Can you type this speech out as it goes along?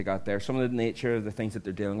got there. Some of the nature of the things that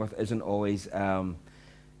they're dealing with isn't always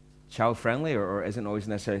child-friendly or isn't always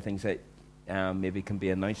necessarily things that maybe can be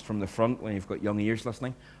announced from the front when you've got young ears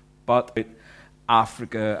listening. But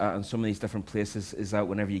Africa and some of these different places is that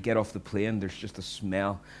whenever you get off the plane, there's just a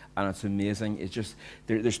smell, and it's amazing. It's just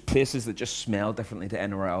there's places that just smell differently to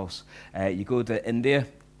anywhere else. You go to India,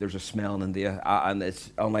 there's a smell in India, and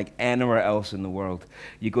it's unlike anywhere else in the world.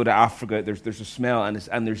 You go to Africa, there's a smell,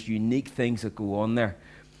 and there's unique things that go on there.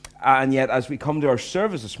 And yet, as we come to our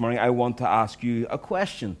service this morning, I want to ask you a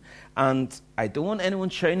question. And I don't want anyone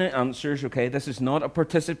shouting out answers, okay? This is not a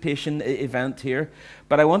participation event here.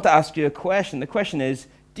 But I want to ask you a question. The question is,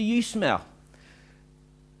 do you smell?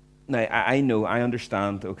 Now, I know, I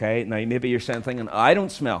understand, okay? Now, maybe you're saying thinking, I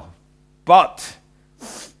don't smell. But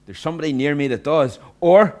there's somebody near me that does.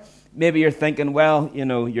 Or maybe you're thinking, well,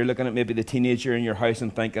 you're looking at maybe the teenager in your house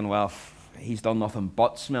and thinking, well, he's done nothing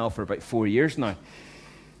but smell for about 4 years now.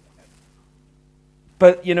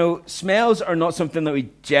 But, smells are not something that we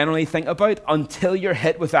generally think about until you're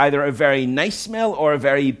hit with either a very nice smell or a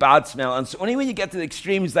very bad smell. And so only when you get to the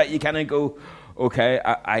extremes that you kind of go, okay,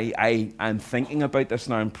 I'm thinking about this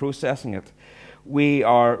now, I'm processing it.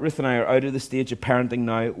 Ruth and I are out of the stage of parenting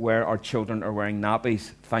now where our children are wearing nappies,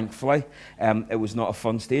 thankfully. It was not a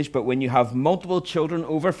fun stage, but when you have multiple children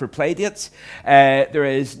over for play dates, there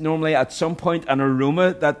is normally at some point an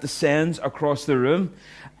aroma that descends across the room.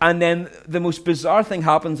 And then the most bizarre thing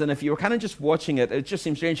happens, and if you were kind of just watching it, it just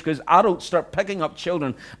seems strange because adults start picking up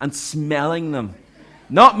children and smelling them.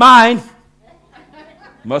 Not mine.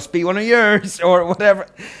 Must be one of yours or whatever.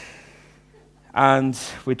 And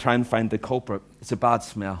we try and find the culprit. It's a bad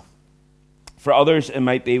smell. For others, it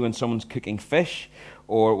might be when someone's cooking fish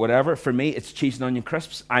or whatever. For me, it's cheese and onion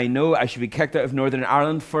crisps. I know I should be kicked out of Northern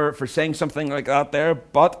Ireland for saying something like that there,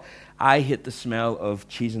 but I hate the smell of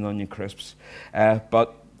cheese and onion crisps.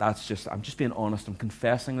 But I'm just being honest. I'm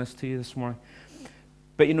confessing this to you this morning.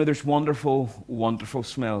 But there's wonderful, wonderful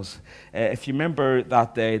smells. If you remember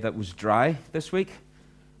that day that was dry this week,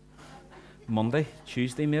 Monday,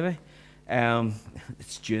 Tuesday maybe.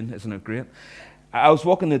 It's June, isn't it great? I was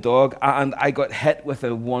walking the dog and I got hit with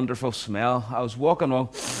a wonderful smell. I was walking along,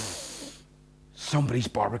 somebody's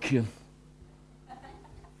barbecuing.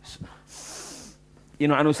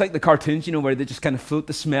 And it was like the cartoons, where they just kind of float,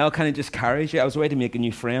 the smell kind of just carries you. I was away to make a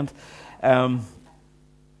new friend. Now,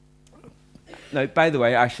 by the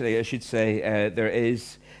way, actually, I should say there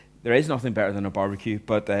is nothing better than a barbecue,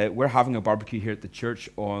 but we're having a barbecue here at the church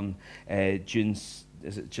on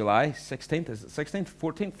July 16th? Is it 16th?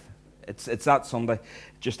 14th? It's that Sunday,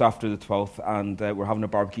 just after the 12th, and we're having a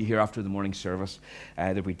barbecue here after the morning service.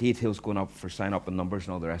 There'll be details going up for sign up and numbers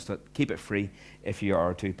and all the rest of it. Keep it free if you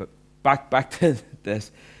are to, but back to this.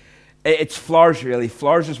 It's flowers, really.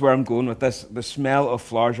 Flowers is where I'm going with this. The smell of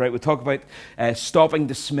flowers, right? We talk about stopping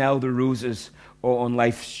to smell the roses on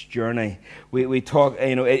life's journey. We talk,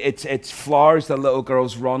 it's flowers that little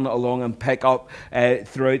girls run along and pick up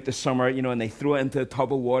throughout the summer, and they throw it into a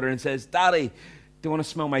tub of water and says, Daddy, do you want to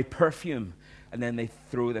smell my perfume? And then they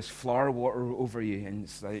throw this flower water over you, and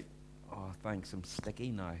it's like, oh, thanks, I'm sticky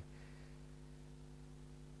now.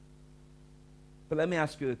 But let me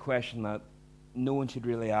ask you a question that no one should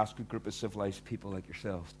really ask a group of civilized people like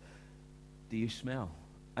yourselves. Do you smell?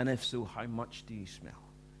 And if so, how much do you smell?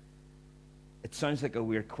 It sounds like a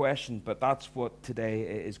weird question, but that's what today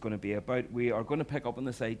is going to be about. We are going to pick up on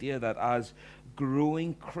this idea that as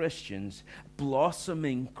growing Christians,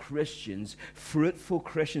 blossoming Christians, fruitful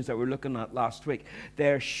Christians that we're looking at last week,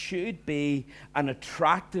 there should be an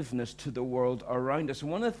attractiveness to the world around us.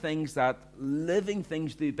 And one of the things that living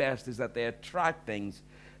things do best is that they attract things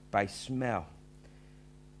by smell.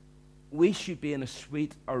 We should be in a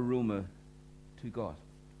sweet aroma to God.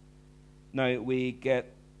 Now, we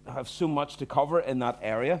have so much to cover in that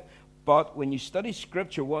area, but when you study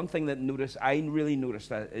Scripture, one thing that I really noticed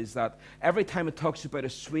that is that every time it talks about a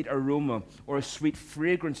sweet aroma or a sweet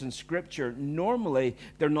fragrance in Scripture, normally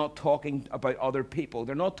they're not talking about other people.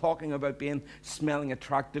 They're not talking about smelling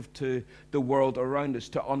attractive to the world around us,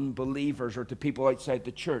 to unbelievers or to people outside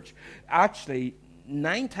the church. Actually,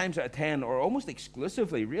 9 times out of 10, or almost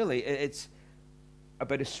exclusively, really, it's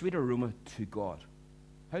about a sweet aroma to God.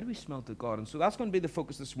 How do we smell to God? And so that's going to be the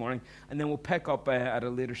focus this morning. And then we'll pick up at a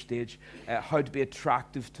later stage how to be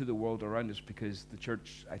attractive to the world around us, because the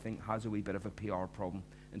church, I think, has a wee bit of a PR problem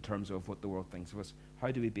in terms of what the world thinks of us.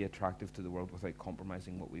 How do we be attractive to the world without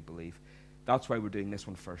compromising what we believe? That's why we're doing this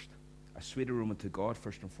one first. A sweet aroma to God,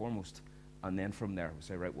 first and foremost. And then from there, we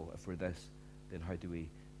say, right, well, if we're this, then how do we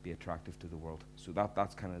be attractive to the world? So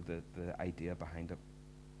that's kind of the idea behind it.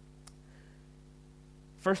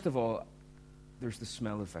 First of all, there's the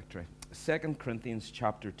smell of victory. 2 Corinthians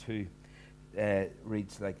chapter 2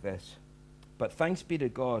 reads like this. But thanks be to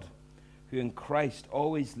God, who in Christ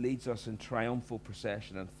always leads us in triumphal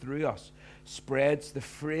procession, and through us spreads the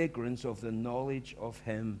fragrance of the knowledge of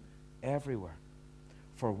him everywhere.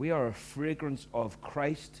 For we are a fragrance of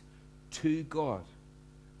Christ to God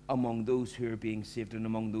among those who are being saved and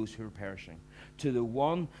among those who are perishing. To the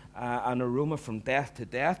one, an aroma from death to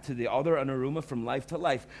death. To the other, an aroma from life to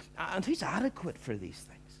life. And who's adequate for these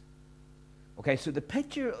things? Okay, so the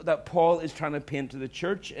picture that Paul is trying to paint to the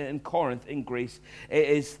church in Corinth, in Greece,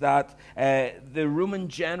 is that the Roman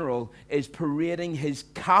general is parading his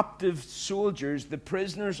captive soldiers, the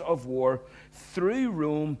prisoners of war, through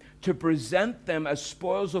Rome to present them as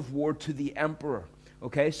spoils of war to the emperor.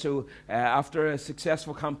 Okay, so after a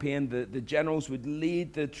successful campaign, the generals would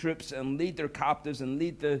lead the troops and lead their captives and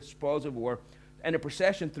lead the spoils of war in a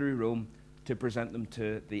procession through Rome to present them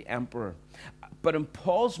to the emperor. But in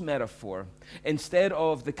Paul's metaphor, instead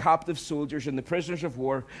of the captive soldiers and the prisoners of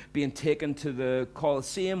war being taken to the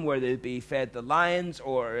Colosseum where they'd be fed to lions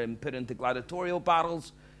or put into gladiatorial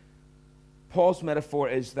battles, Paul's metaphor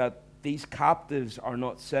is that these captives are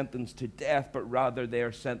not sentenced to death, but rather they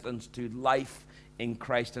are sentenced to life in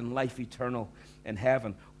Christ and life eternal in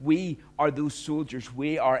heaven. We are those soldiers.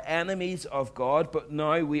 We are enemies of God, but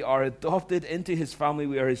now we are adopted into his family.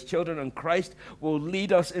 We are his children, and Christ will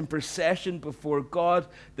lead us in procession before God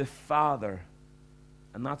the Father.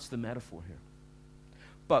 And that's the metaphor here.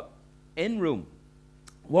 But in Rome,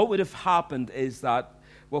 what would have happened is that,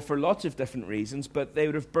 well, for lots of different reasons, but they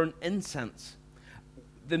would have burnt incense.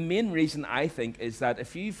 The main reason, I think, is that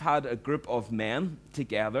if you've had a group of men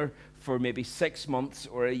together for maybe 6 months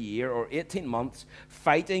or a year or 18 months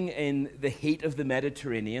fighting in the heat of the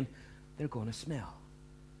Mediterranean, they're going to smell.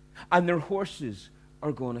 And their horses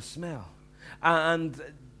are going to smell. And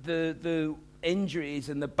the injuries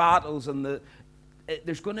and the battles and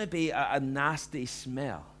there's going to be a nasty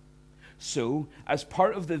smell. So, as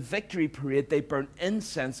part of the victory parade, they burnt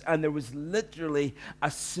incense, and there was literally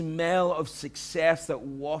a smell of success that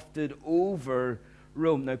wafted over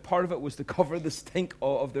Rome. Now, part of it was to cover the stink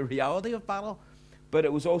of the reality of battle, but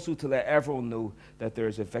it was also to let everyone know that there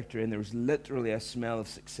is a victory, and there was literally a smell of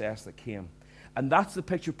success that came. And that's the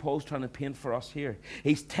picture Paul's trying to paint for us here.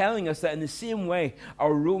 He's telling us that in the same way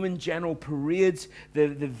our Roman general parades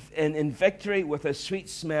in victory with a sweet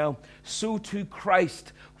smell, so too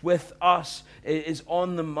Christ with us is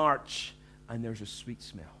on the march, and there's a sweet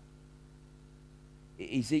smell.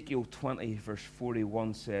 Ezekiel 20 verse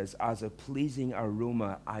 41 says, "As a pleasing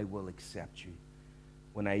aroma I will accept you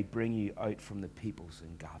when I bring you out from the peoples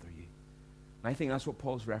and gather you." And I think that's what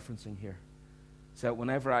Paul's referencing here. So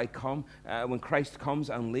whenever I come, when Christ comes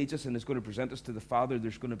and leads us and is going to present us to the Father,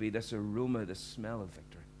 there's going to be this aroma, this smell of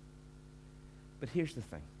victory. But here's the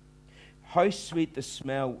thing. How sweet the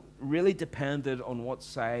smell really depended on what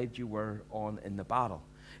side you were on in the battle.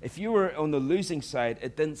 If you were on the losing side,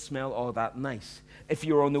 it didn't smell all that nice. If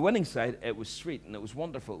you were on the winning side, it was sweet and it was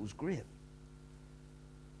wonderful. It was great.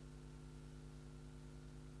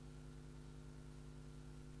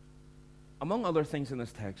 Among other things in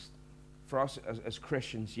this text, for us as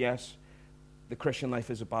Christians, yes, the Christian life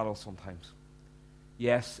is a battle sometimes.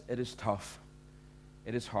 Yes, it is tough.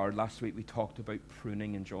 It is hard. Last week we talked about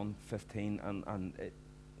pruning in John 15, and it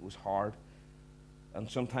was hard. And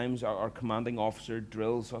sometimes our commanding officer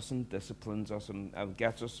drills us and disciplines us and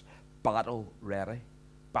gets us battle ready,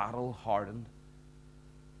 battle hardened.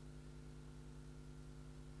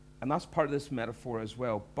 And that's part of this metaphor as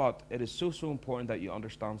well. But it is so important that you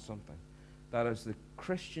understand something. That as the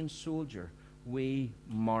Christian soldier, we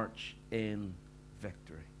march in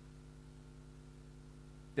victory.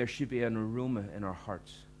 There should be an aroma in our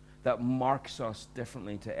hearts that marks us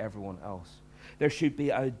differently to everyone else. There should be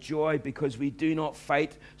a joy because we do not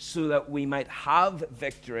fight so that we might have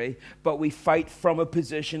victory, but we fight from a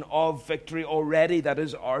position of victory already that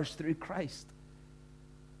is ours through Christ.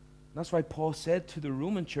 And that's why Paul said to the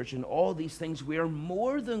Roman church, in all these things we are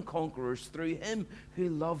more than conquerors through him who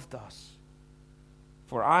loved us.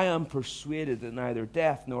 For I am persuaded that neither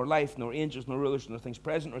death, nor life, nor angels, nor rulers, nor things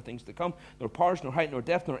present, nor things to come, nor powers, nor height, nor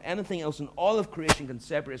depth, nor anything else in all of creation can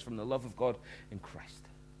separate us from the love of God in Christ.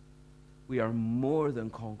 We are more than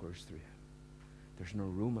conquerors through him. There's an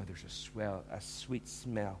aroma, there's a sweet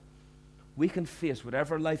smell. We can face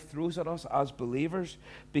whatever life throws at us as believers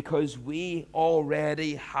because we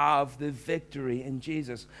already have the victory in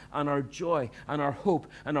Jesus. And our joy and our hope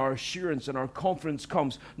and our assurance and our confidence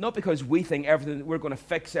comes not because we think we're going to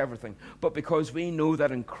fix everything, but because we know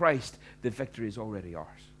that in Christ the victory is already ours.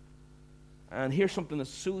 And here's something that's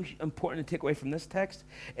so important to take away from this text.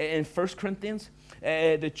 In 1 Corinthians,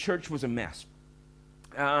 the church was a mess.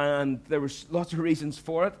 And there was lots of reasons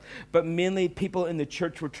for it, but mainly people in the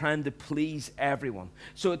church were trying to please everyone.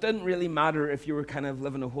 So it didn't really matter if you were kind of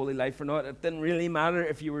living a holy life or not. It didn't really matter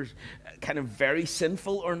if you were kind of very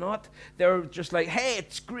sinful or not. They were just like, hey,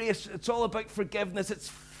 it's grace. It's all about forgiveness. It's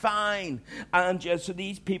fine. And so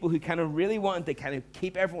these people who kind of really wanted to kind of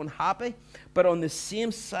keep everyone happy, but on the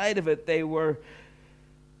same side of it, they were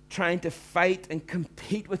trying to fight and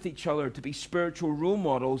compete with each other to be spiritual role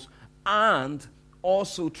models, and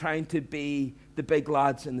also trying to be the big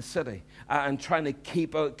lads in the city, and trying to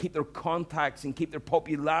keep their contacts and keep their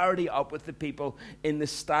popularity up with the people in the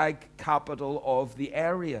stag capital of the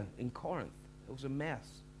area in Corinth. It was a mess.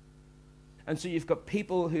 And so you've got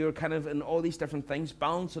people who are kind of in all these different things,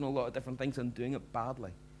 balancing a lot of different things and doing it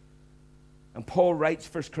badly. And Paul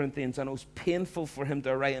writes 1 Corinthians, and it was painful for him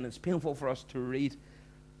to write, and it's painful for us to read.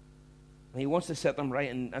 And he wants to set them right.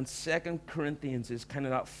 And 2 Corinthians is kind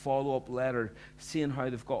of that follow-up letter, seeing how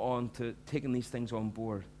they've got on to taking these things on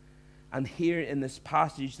board. And here in this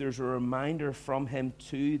passage, there's a reminder from him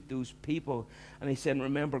to those people. And he said,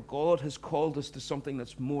 remember, God has called us to something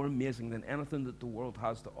that's more amazing than anything that the world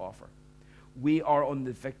has to offer. We are on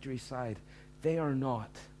the victory side. They are not.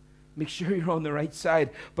 Make sure you're on the right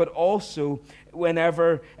side. But also,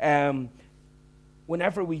 whenever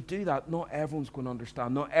we do that, not everyone's going to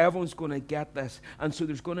understand. Not everyone's going to get this. And so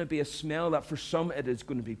there's going to be a smell that for some it is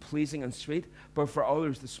going to be pleasing and sweet, but for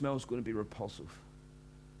others the smell is going to be repulsive.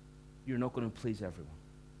 You're not going to please everyone.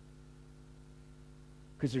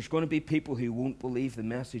 Because there's going to be people who won't believe the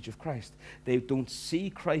message of Christ. They don't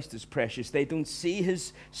see Christ as precious. They don't see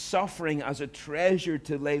his suffering as a treasure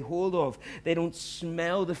to lay hold of. They don't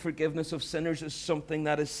smell the forgiveness of sinners as something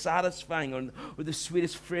that is satisfying or the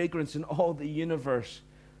sweetest fragrance in all the universe.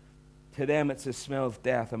 To them, it's a smell of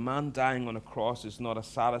death. A man dying on a cross is not as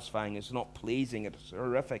satisfying, it's not pleasing, it's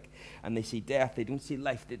horrific. And they see death, they don't see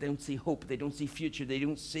life, they don't see hope, they don't see future, they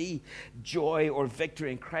don't see joy or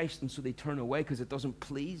victory in Christ, and so they turn away because it doesn't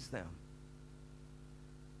please them.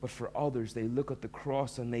 But for others, they look at the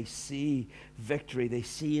cross and they see victory. They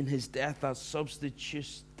see in his death that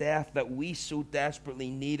substitute death that we so desperately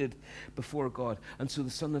needed before God. And so the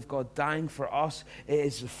Son of God dying for us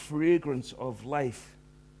is the fragrance of life.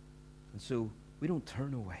 And so we don't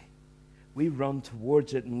turn away. We run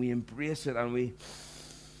towards it and we embrace it and we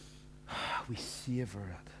savor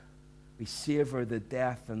it. We savor the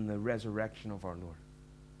death and the resurrection of our Lord.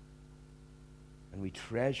 And we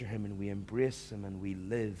treasure him and we embrace him and we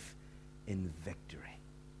live in victory.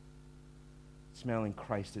 Smelling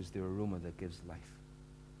Christ is the aroma that gives life.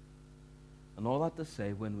 And all that to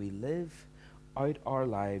say, when we live out our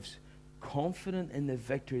lives confident in the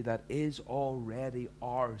victory that is already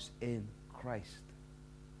ours in Christ,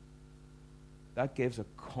 that gives a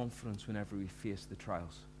confidence whenever we face the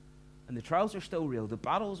trials. And the trials are still real, the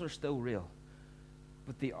battles are still real,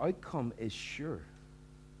 but the outcome is sure.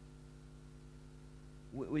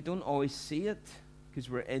 We don't always see it because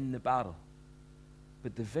we're in the battle,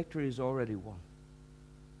 but the victory is already won.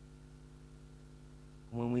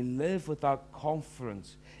 When we live with that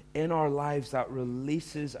confidence in our lives, that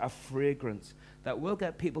releases a fragrance that will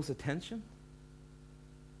get people's attention,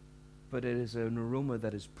 but it is an aroma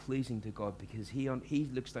that is pleasing to God because he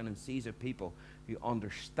looks down and sees a people who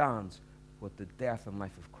understands what the death and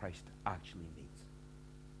life of Christ actually means.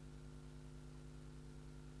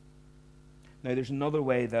 Now, there's another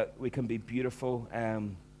way that we can be beautiful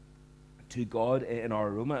to God in our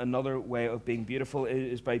aroma. Another way of being beautiful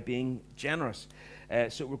is by being generous.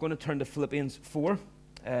 So we're going to turn to Philippians 4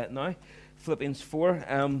 now. Philippians 4.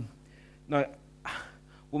 Now,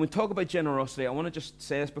 when we talk about generosity, I want to just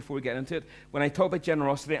say this before we get into it. When I talk about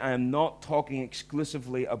generosity, I am not talking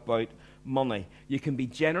exclusively about money. You can be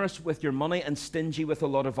generous with your money and stingy with a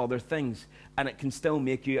lot of other things, and it can still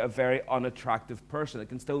make you a very unattractive person. It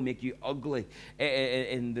can still make you ugly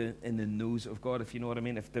in the nose of God, if you know what I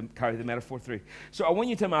mean, if to carry the metaphor through. So I want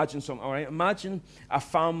you to imagine something, all right? Imagine a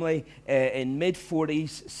family in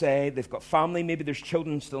mid-40s, say they've got family, maybe there's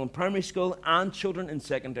children still in primary school and children in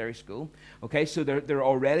secondary school, okay? So they're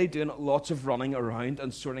already doing lots of running around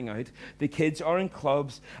and sorting out. The kids are in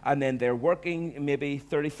clubs, and then they're working maybe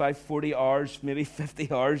 35, 40 hours, maybe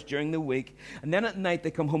 50 hours during the week, and then at night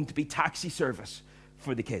they come home to be taxi service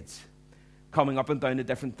for the kids, coming up and down to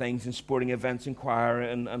different things and sporting events and choir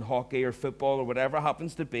and hockey or football or whatever it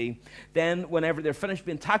happens to be. Then whenever they're finished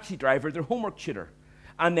being taxi driver, they're homework tutor,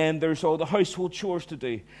 and then there's all the household chores to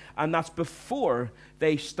do, and that's before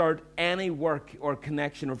they start any work or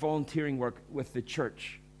connection or volunteering work with the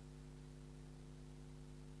church.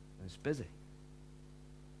 And it's busy.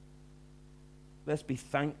 Let's be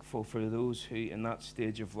thankful for those who in that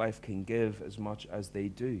stage of life can give as much as they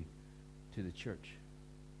do to the church.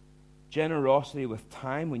 Generosity with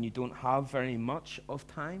time when you don't have very much of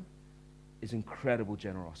time is incredible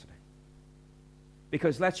generosity.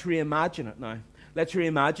 Because let's reimagine it now. Let's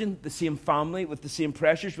reimagine the same family with the same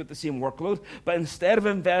pressures, with the same workload, but instead of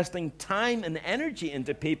investing time and energy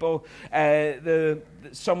into people,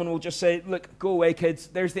 someone will just say, look, go away, kids.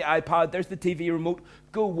 There's the iPad. There's the TV remote.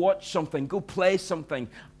 Go watch something. Go play something.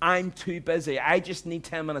 I'm too busy. I just need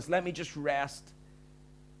 10 minutes. Let me just rest.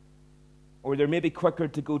 Or they're maybe quicker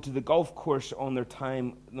to go to the golf course on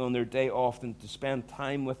their day off than to spend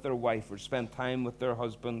time with their wife or spend time with their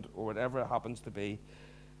husband or whatever it happens to be.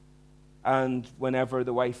 And whenever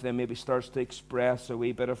the wife then maybe starts to express a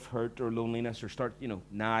wee bit of hurt or loneliness or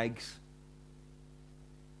nags,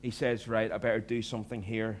 he says, right, I better do something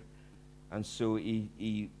here. And so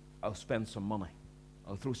I'll spend some money.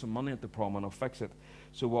 I'll throw some money at the problem and I'll fix it.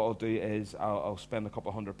 So what I'll do is I'll spend a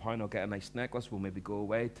couple £100. I'll get a nice necklace. We'll maybe go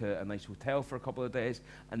away to a nice hotel for a couple of days.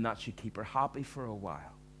 And that should keep her happy for a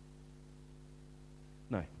while.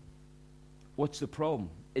 Now, what's the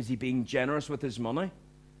problem? Is he being generous with his money?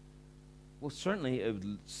 Well, certainly it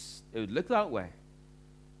would look that way.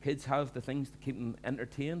 Kids have the things to keep them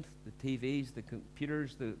entertained, the TVs, the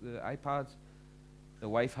computers, the iPads. The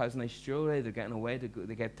wife has nice jewelry. They're getting away.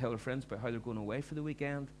 They get to tell their friends about how they're going away for the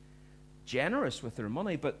weekend. Generous with their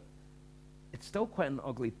money, but it's still quite an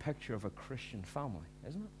ugly picture of a Christian family,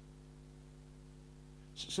 isn't it?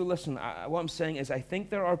 So listen, what I'm saying is I think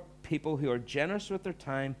there are people who are generous with their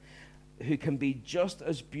time who can be just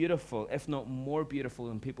as beautiful, if not more beautiful,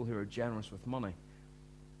 than people who are generous with money.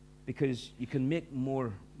 Because you can make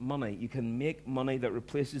more money. You can make money that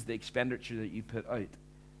replaces the expenditure that you put out.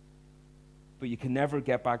 But you can never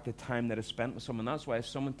get back the time that is spent with someone. That's why if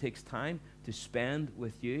someone takes time to spend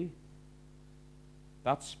with you,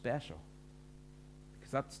 that's special.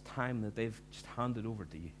 Because that's time that they've just handed over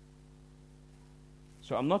to you.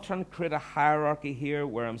 So I'm not trying to create a hierarchy here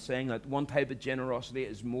where I'm saying that one type of generosity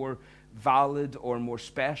is more valid or more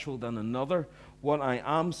special than another. What I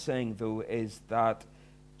am saying, though, is that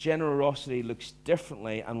generosity looks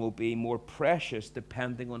differently and will be more precious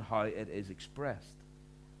depending on how it is expressed.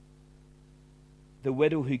 The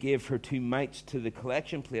widow who gave her 2 mites to the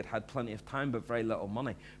collection plate had plenty of time but very little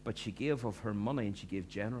money. But she gave of her money and she gave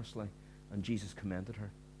generously, and Jesus commended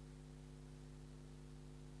her.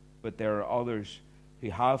 But there are others who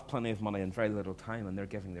have plenty of money and very little time, and they're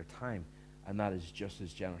giving their time, and that is just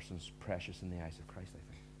as generous and as precious in the eyes of Christ, I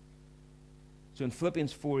think. So in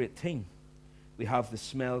Philippians 4:18, we have the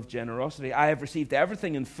smell of generosity. I have received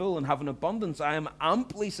everything in full and have an abundance. I am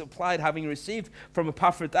amply supplied, having received from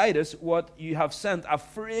Epaphroditus what you have sent, a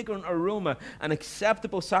fragrant aroma, an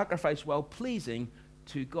acceptable sacrifice, well pleasing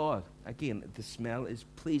to God. Again, the smell is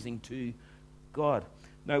pleasing to God.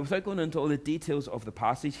 Now, without going into all the details of the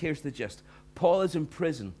passage, here's the gist. Paul is in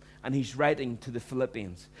prison, and he's writing to the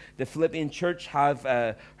Philippians. The Philippian church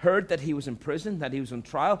have heard that he was in prison, that he was on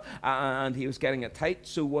trial, and he was getting it tight.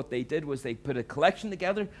 So what they did was they put a collection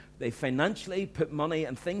together. They financially put money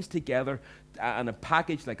and things together and a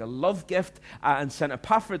package like a love gift and sent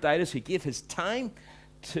Epaphroditus, who gave his time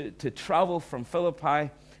to travel from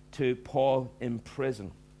Philippi to Paul in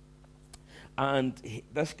prison. And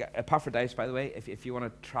this guy, Epaphroditus, by the way, if you want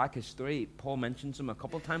to track his story, Paul mentions him a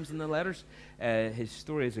couple of times in the letters. His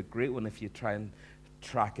story is a great one if you try and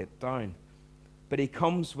track it down. But he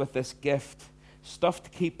comes with this gift, stuff to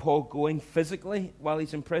keep Paul going physically while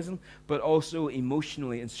he's in prison, but also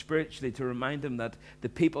emotionally and spiritually to remind him that the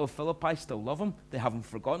people of Philippi still love him. They haven't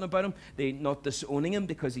forgotten about him. They're not disowning him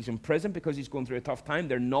because he's in prison, because he's going through a tough time.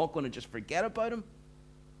 They're not going to just forget about him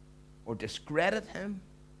or discredit him.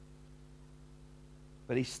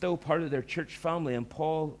 But he's still part of their church family, and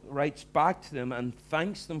Paul writes back to them and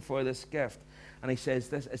thanks them for this gift. And he says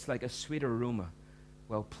this, it's like a sweet aroma,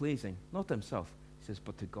 well pleasing, not to himself, he says,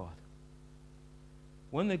 but to God.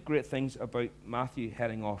 One of the great things about Matthew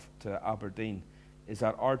heading off to Aberdeen is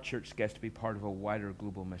that our church gets to be part of a wider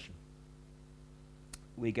global mission.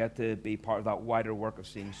 We get to be part of that wider work of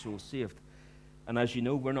seeing souls saved. And as you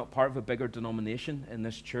know, we're not part of a bigger denomination in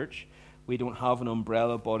this church. We don't have an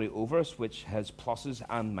umbrella body over us, which has pluses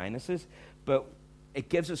and minuses, but it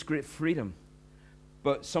gives us great freedom.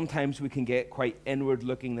 But sometimes we can get quite inward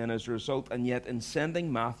looking then as a result, and yet in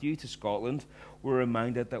sending Matthew to Scotland, we're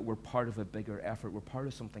reminded that we're part of a bigger effort. We're part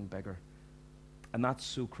of something bigger. And that's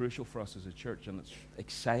so crucial for us as a church, and it's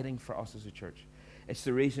exciting for us as a church. It's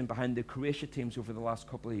the reason behind the Croatia teams over the last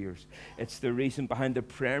couple of years. It's the reason behind the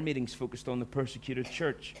prayer meetings focused on the persecuted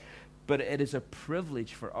church. But it is a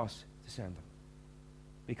privilege for us to send them.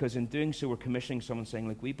 Because in doing so, we're commissioning someone saying,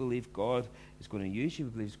 like, we believe God is going to use you.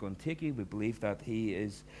 We believe he's going to take you. We believe that he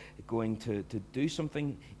is going to do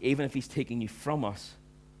something. Even if he's taking you from us,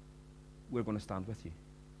 we're going to stand with you.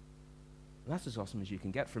 And that's as awesome as you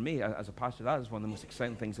can get. For me, as a pastor, that is one of the most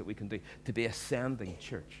exciting things that we can do, to be a sending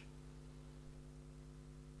church.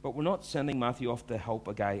 But we're not sending Matthew off to help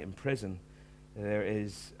a guy in prison. There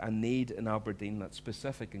is a need in Aberdeen that's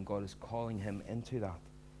specific, and God is calling him into that.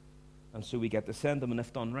 And so we get to send him, and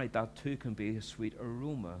if done right, that too can be a sweet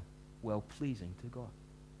aroma, well-pleasing to God.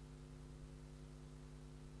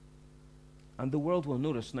 And the world will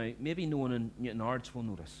notice. Now, maybe no one in Newton Ards will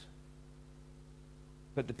notice.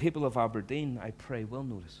 But the people of Aberdeen, I pray, will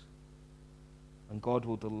notice. And God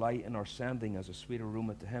will delight in our sending as a sweet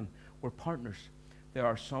aroma to him. We're partners. There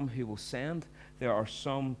are some who will send. There are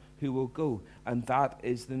some who will go. And that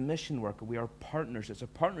is the mission work. We are partners. It's a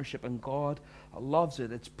partnership, and God loves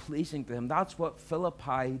it. It's pleasing to him. That's what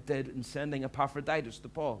Philippi did in sending Epaphroditus to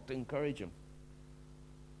Paul, to encourage him.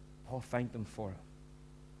 Paul thanked him for it.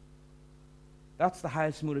 That's the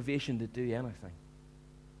highest motivation to do anything.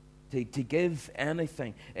 To give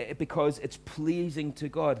anything, because it's pleasing to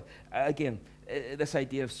God. Again, this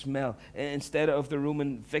idea of smell. Instead of the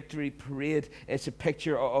Roman victory parade, it's a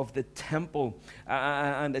picture of the temple.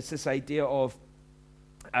 And it's this idea of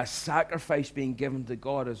a sacrifice being given to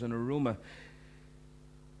God as an aroma.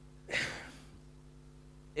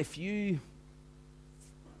 If you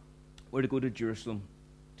were to go to Jerusalem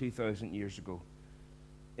 2,000 years ago,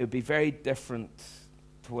 it would be very different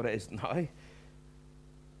to what it is now.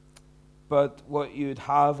 But what you'd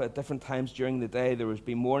have at different times during the day, there would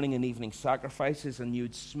be morning and evening sacrifices, and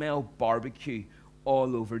you'd smell barbecue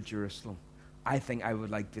all over Jerusalem. I think I would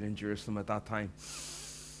like it in Jerusalem at that time.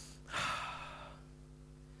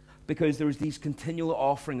 Because there was these continual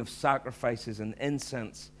offering of sacrifices and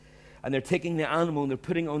incense. And they're taking the animal and they're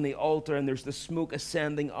putting it on the altar, and there's the smoke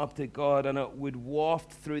ascending up to God, and it would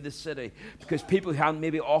waft through the city. Because people who hadn't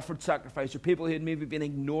maybe offered sacrifice, or people who had maybe been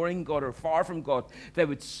ignoring God or far from God, they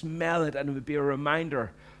would smell it, and it would be a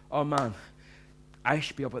reminder, oh man, I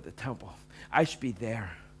should be up at the temple. I should be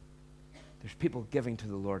there. There's people giving to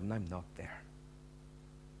the Lord, and I'm not there.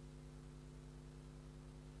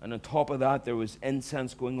 And on top of that, there was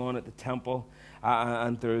incense going on at the temple,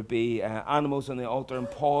 and there would be animals on the altar. And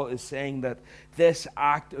Paul is saying that this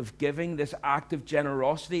act of giving, this act of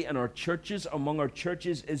generosity in our churches, among our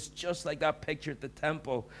churches, is just like that picture at the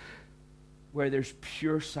temple, where there's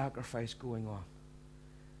pure sacrifice going on.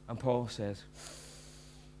 And Paul says,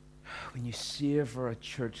 when you savor a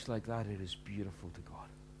church like that, it is beautiful to God.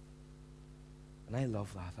 And I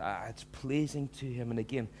love that. It's pleasing to him. And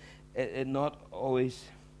again, it not always...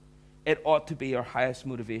 It ought to be our highest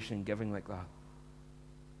motivation in giving like that.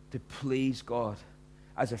 To please God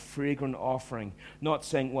as a fragrant offering. Not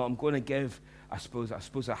saying, well, I'm going to give, I suppose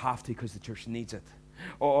I have to because the church needs it.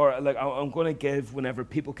 Or like, I'm going to give whenever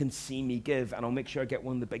people can see me give, and I'll make sure I get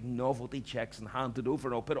one of the big novelty checks and hand it over,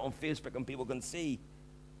 and I'll put it on Facebook and people can see.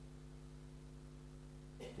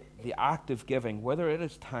 The act of giving, whether it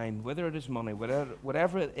is time, whether it is money,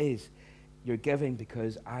 whatever it is, you're giving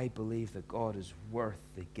because I believe that God is worth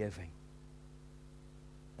the giving.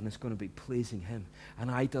 And it's going to be pleasing him. And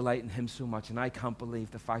I delight in him so much, and I can't believe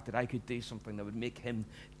the fact that I could do something that would make him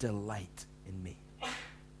delight in me.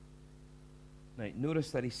 Now, notice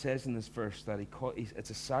that he says in this verse that it's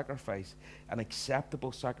a sacrifice, an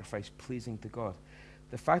acceptable sacrifice pleasing to God.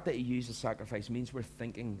 The fact that he uses sacrifice means we're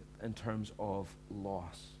thinking in terms of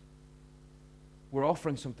loss. We're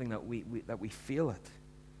offering something that we feel it.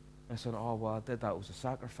 I said, oh, well, I did that. It was a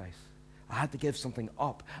sacrifice. I had to give something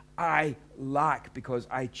up. I lack because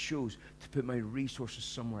I chose to put my resources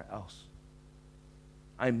somewhere else.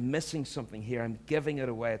 I'm missing something here. I'm giving it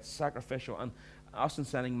away. It's sacrificial. And us in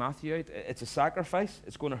sending Matthew out, it's a sacrifice.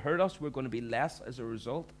 It's going to hurt us. We're going to be less as a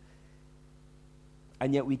result.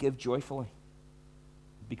 And yet we give joyfully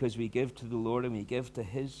because we give to the Lord and we give to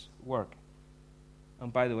his work.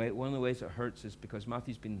 And by the way, one of the ways it hurts is because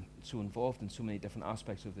Matthew's been so involved in so many different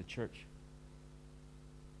aspects of the church.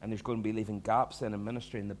 And there's going to be leaving gaps then in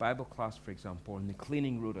ministry, in the Bible class, for example, or in the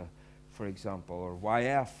cleaning rota, for example, or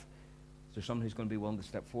YF. Is there someone who's going to be willing to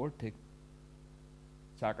step forward, to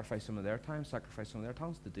sacrifice some of their time, sacrifice some of their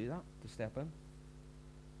talents to do that, to step in?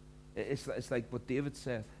 It's like what David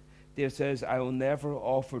said. David says, I will never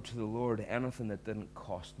offer to the Lord anything that didn't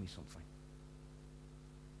cost me something.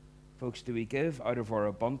 Folks, do we give out of our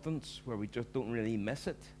abundance where we just don't really miss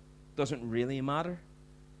it? Doesn't really matter?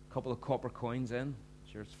 A couple of copper coins in,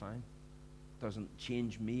 sure, it's fine. Doesn't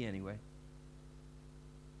change me anyway.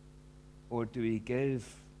 Or do we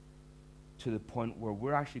give to the point where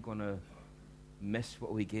we're actually going to miss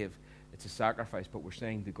what we give. It's a sacrifice, but we're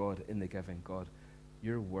saying to God in the giving, God,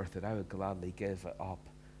 you're worth it. I would gladly give it up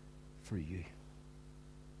for you.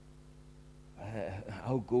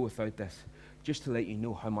 I'll go without this just to let you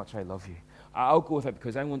know how much I love you. I'll go with it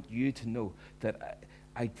because I want you to know that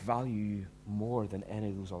I value you more than any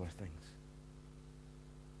of those other things.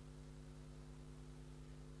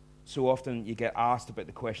 So often you get asked about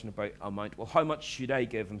the question about amount. Well, how much should I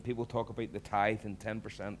give? And people talk about the tithe and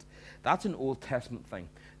 10%. That's an Old Testament thing.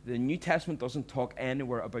 The New Testament doesn't talk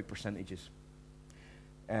anywhere about percentages.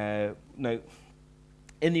 Now,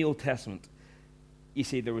 in the Old Testament, you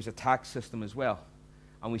see there was a tax system as well.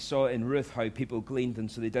 And we saw in Ruth how people gleaned, and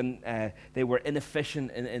so they were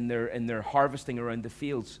inefficient in their harvesting around the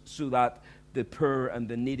fields so that the poor and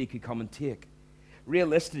the needy could come and take.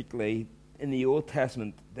 Realistically, in the Old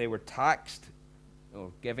Testament, they were taxed,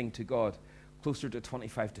 or giving to God, closer to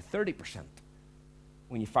 25 to 30%.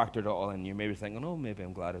 When you factored it all in, you're maybe thinking, oh, maybe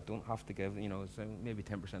I'm glad I don't have to give, so maybe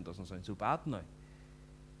 10% doesn't sound so bad now.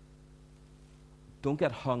 Don't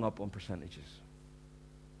get hung up on percentages.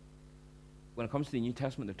 When it comes to the New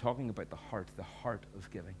Testament, they're talking about the heart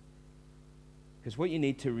of giving. Because what you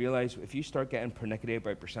need to realize, if you start getting pernickety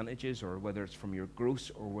about percentages, or whether it's from your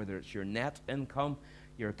gross or whether it's your net income,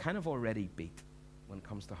 you're kind of already beat when it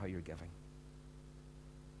comes to how you're giving.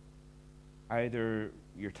 Either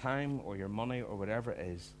your time or your money or whatever it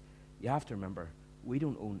is, you have to remember, we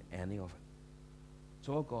don't own any of it. It's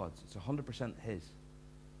all God's. It's 100% His.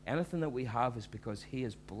 Anything that we have is because He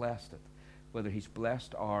has blessed it. Whether He's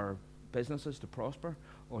blessed our businesses to prosper,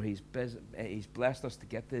 or He's blessed us to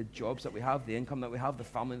get the jobs that we have, the income that we have, the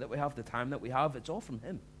family that we have, the time that we have, it's all from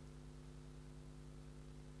Him.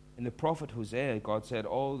 In the prophet Hosea, God said,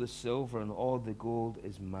 all the silver and all the gold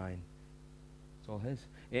is mine. It's all His.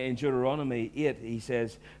 In Deuteronomy 8, He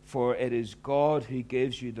says, for it is God who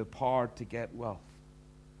gives you the power to get wealth.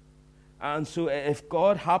 And so if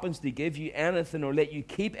God happens to give you anything or let you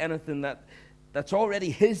keep anything that's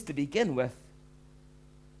already His to begin with,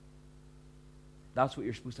 that's what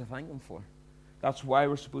you're supposed to thank Him for. That's why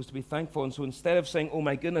we're supposed to be thankful. And so instead of saying, oh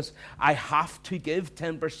my goodness, I have to give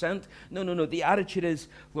 10%, no. The attitude is,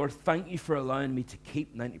 Lord, thank you for allowing me to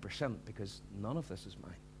keep 90%, because none of this is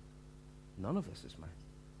mine. None of this is mine.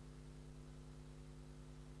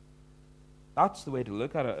 That's the way to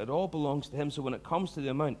look at it. It all belongs to Him. So when it comes to the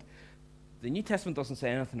amount, the New Testament doesn't say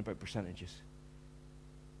anything about percentages,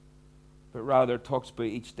 but rather it talks about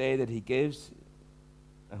each day that He gives,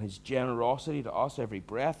 and His generosity to us. Every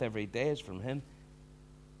breath, every day is from Him.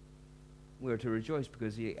 We are to rejoice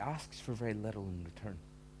because He asks for very little in return.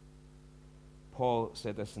 Paul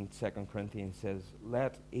said this in 2 Corinthians, says,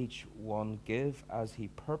 let each one give as he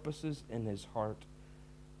purposes in his heart,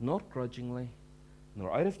 not grudgingly,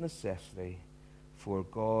 nor out of necessity, for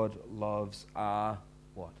God loves a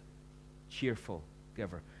what? Cheerful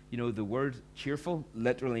giver. The word cheerful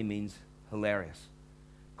literally means hilarious.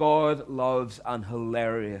 God loves an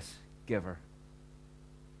hilarious giver.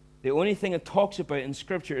 The only thing it talks about in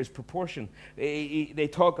Scripture is proportion. They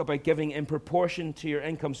talk about giving in proportion to your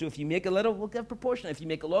income. So if you make a little, we'll give proportionately. If you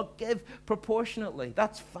make a lot, give proportionately.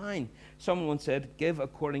 That's fine. Someone once said, give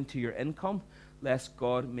according to your income, lest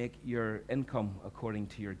God make your income according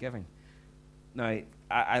to your giving. Now,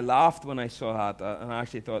 I laughed when I saw that, and I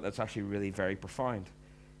actually thought that's actually really very profound.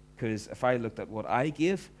 Because if I looked at what I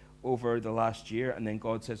gave over the last year, and then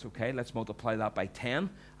God says, okay, let's multiply that by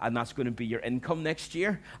 10, and that's going to be your income next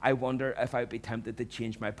year, I wonder if I'd be tempted to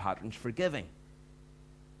change my patterns for giving.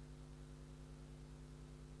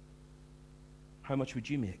 How much would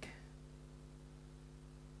you make?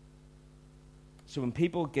 So when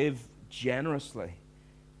people give generously,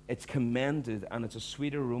 it's commended, and it's a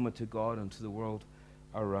sweet aroma to God and to the world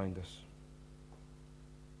around us.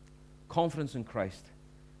 Confidence in Christ.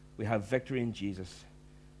 We have victory in Jesus.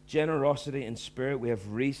 Generosity in spirit, we have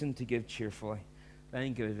reason to give cheerfully. Let me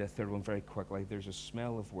give you the third one very quickly. There's a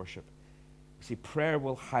smell of worship. You see, prayer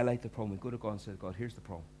will highlight the problem. We go to God and say, God, here's the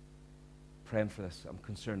problem. Praying for this. I'm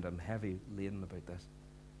concerned. I'm heavy laden about this.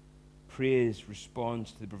 Praise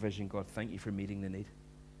responds to the provision. God, thank you for meeting the need.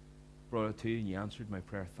 Brought it to you and you answered my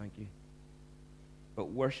prayer. Thank you.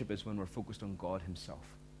 But worship is when we're focused on God Himself.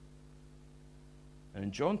 And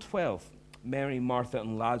in John 12, Mary, Martha,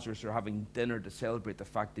 and Lazarus are having dinner to celebrate the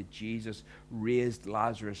fact that Jesus raised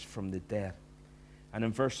Lazarus from the dead. And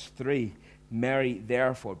in verse 3, Mary,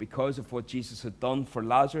 therefore, because of what Jesus had done for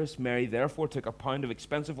Lazarus, Mary, therefore, took a pound of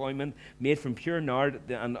expensive ointment made from pure nard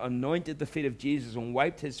and anointed the feet of Jesus and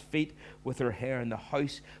wiped His feet with her hair, and the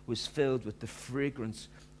house was filled with the fragrance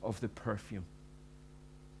of the perfume.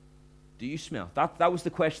 Do you smell? That was the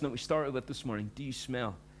question that we started with this morning. Do you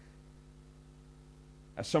smell?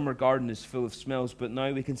 A summer garden is full of smells, but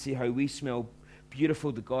now we can see how we smell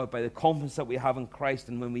beautiful to God by the confidence that we have in Christ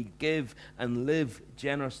and when we give and live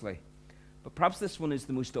generously. But perhaps this one is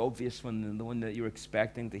the most obvious one and the one that you're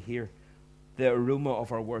expecting to hear. The aroma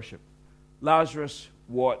of our worship. Lazarus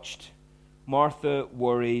watched. Martha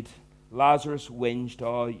worried. Lazarus whinged.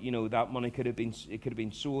 Oh, that money could have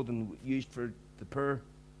been sold and used for the poor.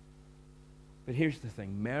 But here's the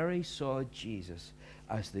thing. Mary saw Jesus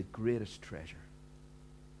as the greatest treasure.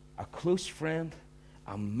 A close friend,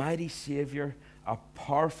 a mighty Savior, a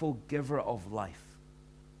powerful giver of life.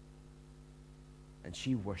 And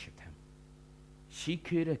she worshipped him. She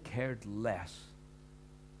could have cared less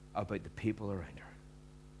about the people around her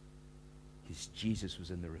because Jesus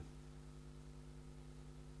was in the room.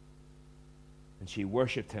 And she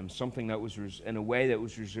worshipped him, something that was in a way that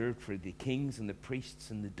was reserved for the kings and the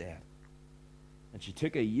priests and the dead. And she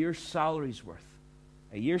took a year's salary's worth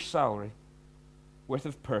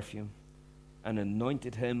of perfume and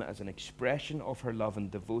anointed him as an expression of her love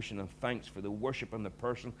and devotion and thanks for the worship and the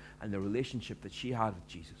person and the relationship that she had with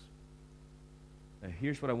Jesus. Now,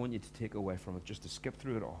 here's what I want you to take away from it, just to skip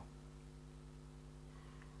through it all.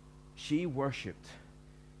 She worshipped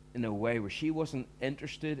in a way where she wasn't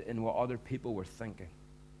interested in what other people were thinking,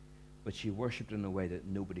 but she worshipped in a way that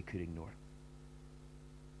nobody could ignore.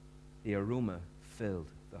 The aroma filled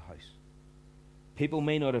the house. People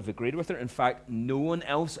may not have agreed with her. In fact, no one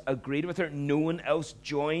else agreed with her. No one else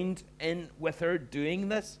joined in with her doing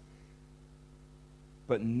this.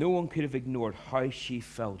 But no one could have ignored how she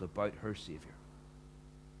felt about her Savior.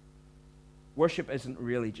 Worship isn't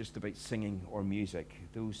really just about singing or music.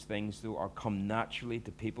 Those things, though, come naturally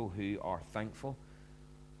to people who are thankful.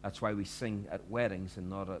 That's why we sing at weddings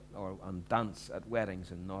and dance at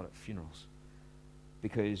weddings and not at funerals.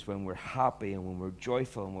 Because when we're happy and when we're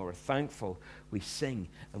joyful and when we're thankful, we sing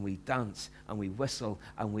and we dance and we whistle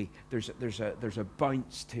and there's a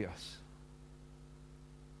bounce to us.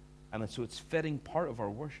 And so it's fitting part of our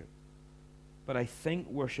worship. But I think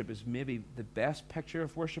worship is maybe the best picture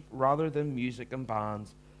of worship rather than music and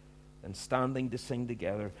bands and standing to sing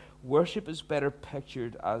together. Worship is better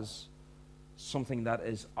pictured as something that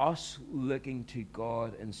is us looking to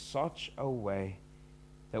God in such a way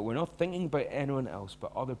that we're not thinking about anyone else,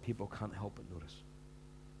 but other people can't help but notice.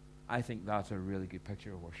 I think that's a really good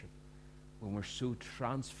picture of worship. When we're so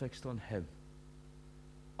transfixed on Him,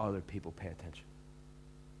 other people pay attention.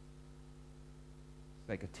 It's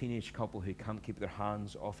like a teenage couple who can't keep their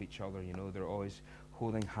hands off each other. They're always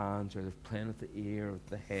holding hands, or they're playing with the ear, with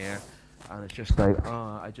the hair, and it's just like,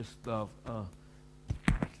 I just love,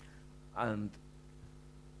 And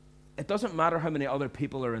it doesn't matter how many other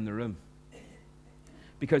people are in the room.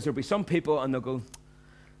 Because there'll be some people and they'll go,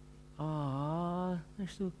 they're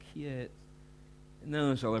so cute. And then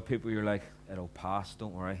there's other people you're like, it'll pass,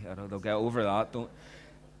 don't worry. They'll get over that.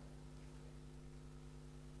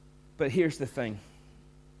 But here's the thing.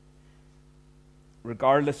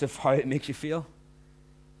 Regardless of how it makes you feel,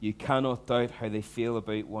 you cannot doubt how they feel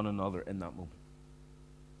about one another in that moment.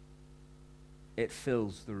 It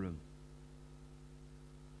fills the room.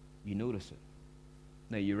 You notice it.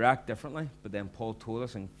 Now, you react differently, but then Paul told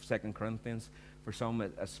us in 2 Corinthians, for some,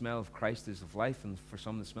 a smell of Christ is of life, and for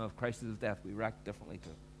some, the smell of Christ is of death. We react differently to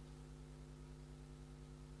it.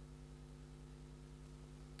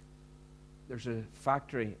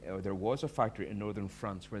 There was a factory in northern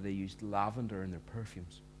France where they used lavender in their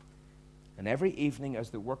perfumes. And every evening, as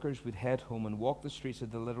the workers would head home and walk the streets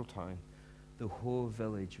of the little town, the whole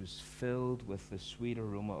village was filled with the sweet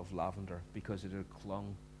aroma of lavender because it had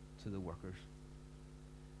clung to the workers.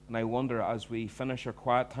 And I wonder, as we finish our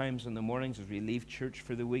quiet times in the mornings, as we leave church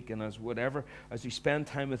for the week, and as we spend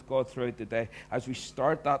time with God throughout the day, as we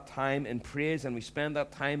start that time in praise and we spend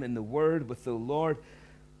that time in the Word with the Lord,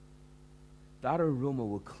 that aroma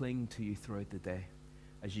will cling to you throughout the day.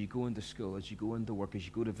 As you go into school, as you go into work, as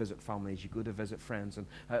you go to visit family, as you go to visit friends, and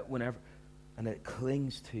whenever, and it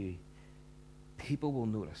clings to you, people will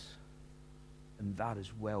notice. And that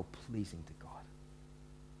is well-pleasing to God.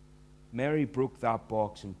 Mary broke that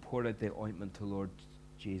box and poured out the ointment to Lord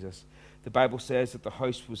Jesus. The Bible says that the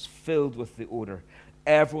house was filled with the odor.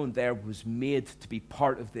 Everyone there was made to be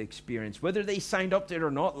part of the experience. Whether they signed up to it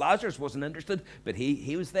or not, Lazarus wasn't interested, but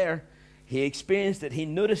he was there. He experienced it. He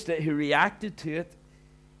noticed it. He reacted to it.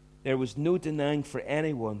 There was no denying for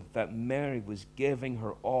anyone that Mary was giving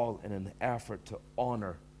her all in an effort to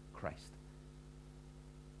honor Christ.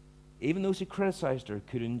 Even those who criticized her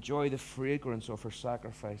could enjoy the fragrance of her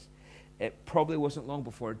sacrifice. It probably wasn't long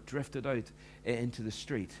before it drifted out into the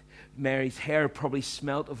street. Mary's hair probably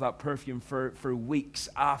smelt of that perfume for weeks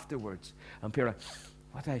afterwards. And people are like,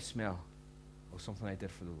 what do I smell? of something I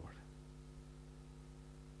did for the Lord.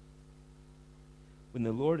 When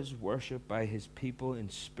the Lord is worshipped by his people in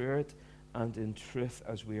spirit and in truth,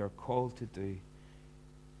 as we are called to do,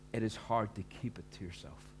 it is hard to keep it to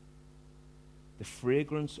yourself. The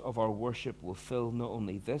fragrance of our worship will fill not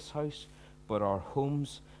only this house, but our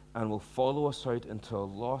homes, and will follow us out into a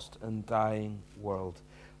lost and dying world.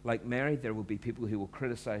 Like Mary, there will be people who will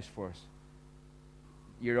criticize for us.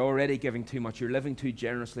 You're already giving too much. You're living too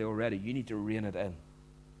generously already. You need to rein it in.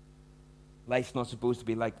 Life's not supposed to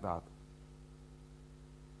be like that.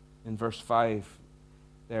 In verse 5,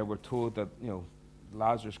 there we're told that,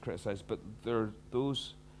 Lazarus criticized, but there are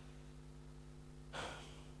those. Do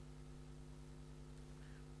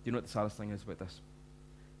you know what the saddest thing is about this?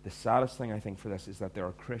 The saddest thing, I think, for this is that there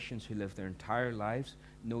are Christians who live their entire lives,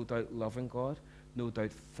 no doubt loving God, no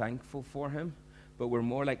doubt thankful for him, but we're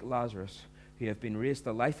more like Lazarus, who have been raised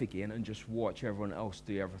to life again and just watch everyone else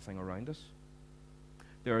do everything around us.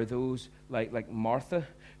 There are those like Martha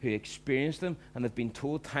who experienced them and have been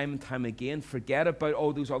told time and time again, forget about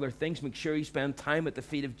all those other things, make sure you spend time at the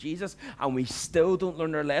feet of Jesus, and we still don't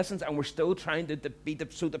learn our lessons, and we're still trying to be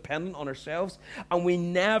so dependent on ourselves, and we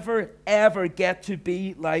never, ever get to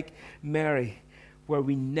be like Mary, where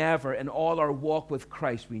we never, in all our walk with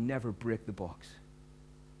Christ, we never break the box.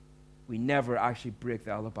 We never actually break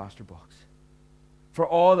the alabaster box. For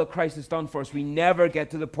all that Christ has done for us, we never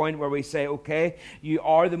get to the point where we say, okay, you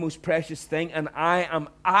are the most precious thing, and I am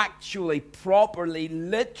actually, properly,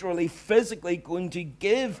 literally, physically going to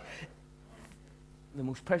give the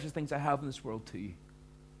most precious things I have in this world to you.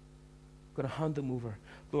 I'm going to hand them over.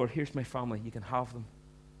 Lord, here's my family. You can have them.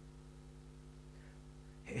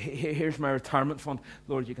 Here's my retirement fund.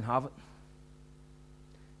 Lord, you can have it.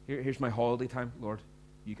 Here's my holiday time. Lord,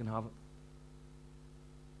 you can have it.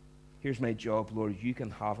 Here's my job, Lord, you can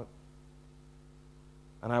have it.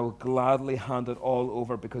 And I will gladly hand it all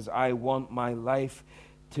over, because I want my life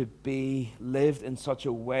to be lived in such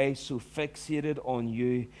a way, so fixated on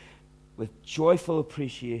you, with joyful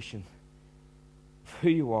appreciation of who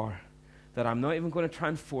you are, that I'm not even going to try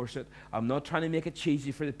and force it. I'm not trying to make it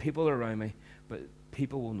cheesy for the people around me, but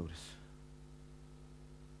people will notice.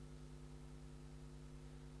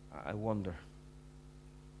 I wonder.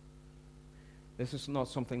 This is not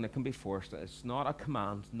something that can be forced. It's not a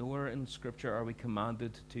command. Nowhere in Scripture are we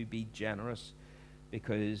commanded to be generous,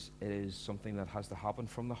 because it is something that has to happen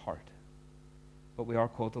from the heart. But we are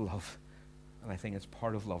called to love, and I think it's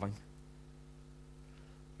part of loving.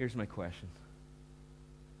 Here's my question.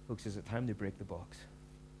 Folks, is it time to break the box?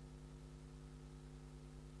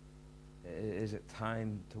 Is it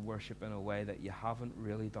time to worship in a way that you haven't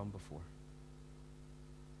really done before?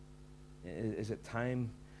 Is it time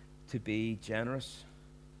to be generous,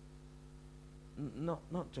 not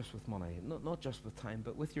just with money, not just with time,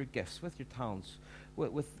 but with your gifts, with your talents,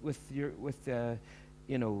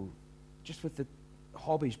 just with the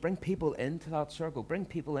hobbies. Bring people into that circle. Bring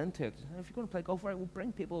people into it. If you're going to play golf, right, well,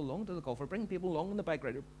 bring people along to the golf, or bring people along in the bike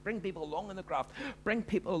ride, bring people along in the craft, bring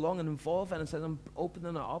people along and involve in it. And say, I'm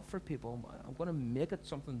opening it up for people. I'm going to make it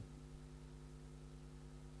something.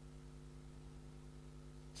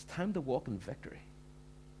 It's time to walk in victory,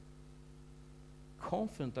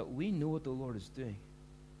 confident that we know what the Lord is doing,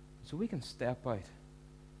 so we can step out.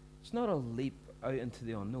 It's not a leap out into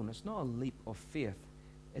the unknown. It's not a leap of faith.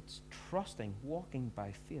 It's trusting, walking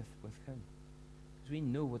by faith with Him, because we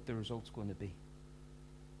know what the result's going to be,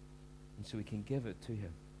 and so we can give it to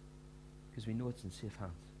Him, because we know it's in safe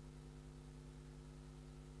hands.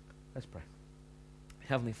 Let's pray.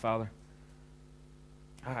 Heavenly Father,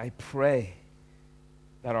 I pray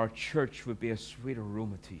that our church would be a sweet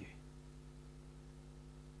aroma to you.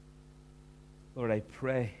 Lord, I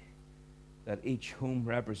pray that each home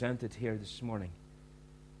represented here this morning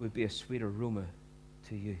would be a sweet aroma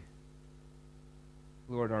to you.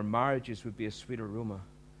 Lord, our marriages would be a sweet aroma.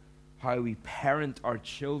 How we parent our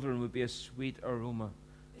children would be a sweet aroma.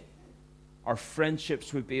 Our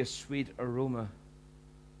friendships would be a sweet aroma.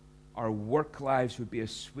 Our work lives would be a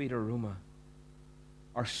sweet aroma.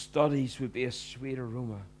 Our studies would be a sweet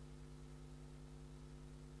aroma.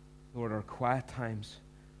 Lord, our quiet times,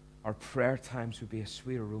 our prayer times would be a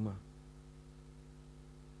sweet aroma.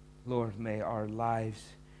 Lord, may our lives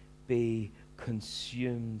be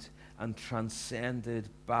consumed and transcended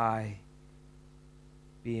by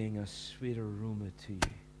being a sweet aroma to you.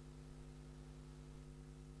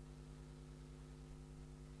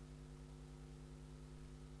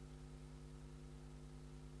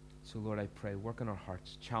 So, Lord, I pray, work in our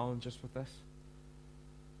hearts. Challenge us with this.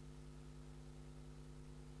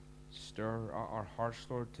 Stir our hearts,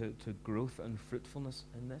 Lord, to growth and fruitfulness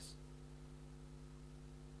in this.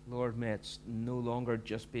 Lord, may it's no longer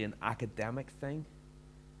just be an academic thing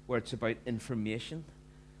where it's about information,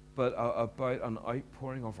 but about an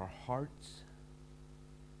outpouring of our hearts.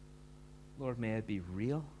 Lord, may it be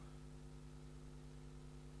real.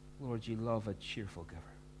 Lord, you love a cheerful giver.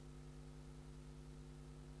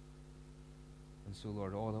 And so,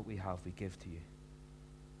 Lord, all that we have, we give to you.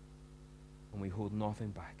 And we hold nothing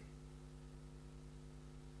back.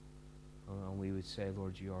 And we would say,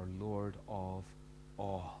 Lord, you are Lord of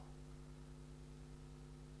all.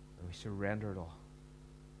 And we surrender it all.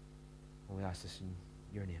 And we ask this in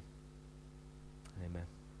your name. Amen.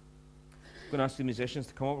 I'm going to ask the musicians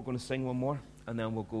to come up. We're going to sing one more, and then we'll go.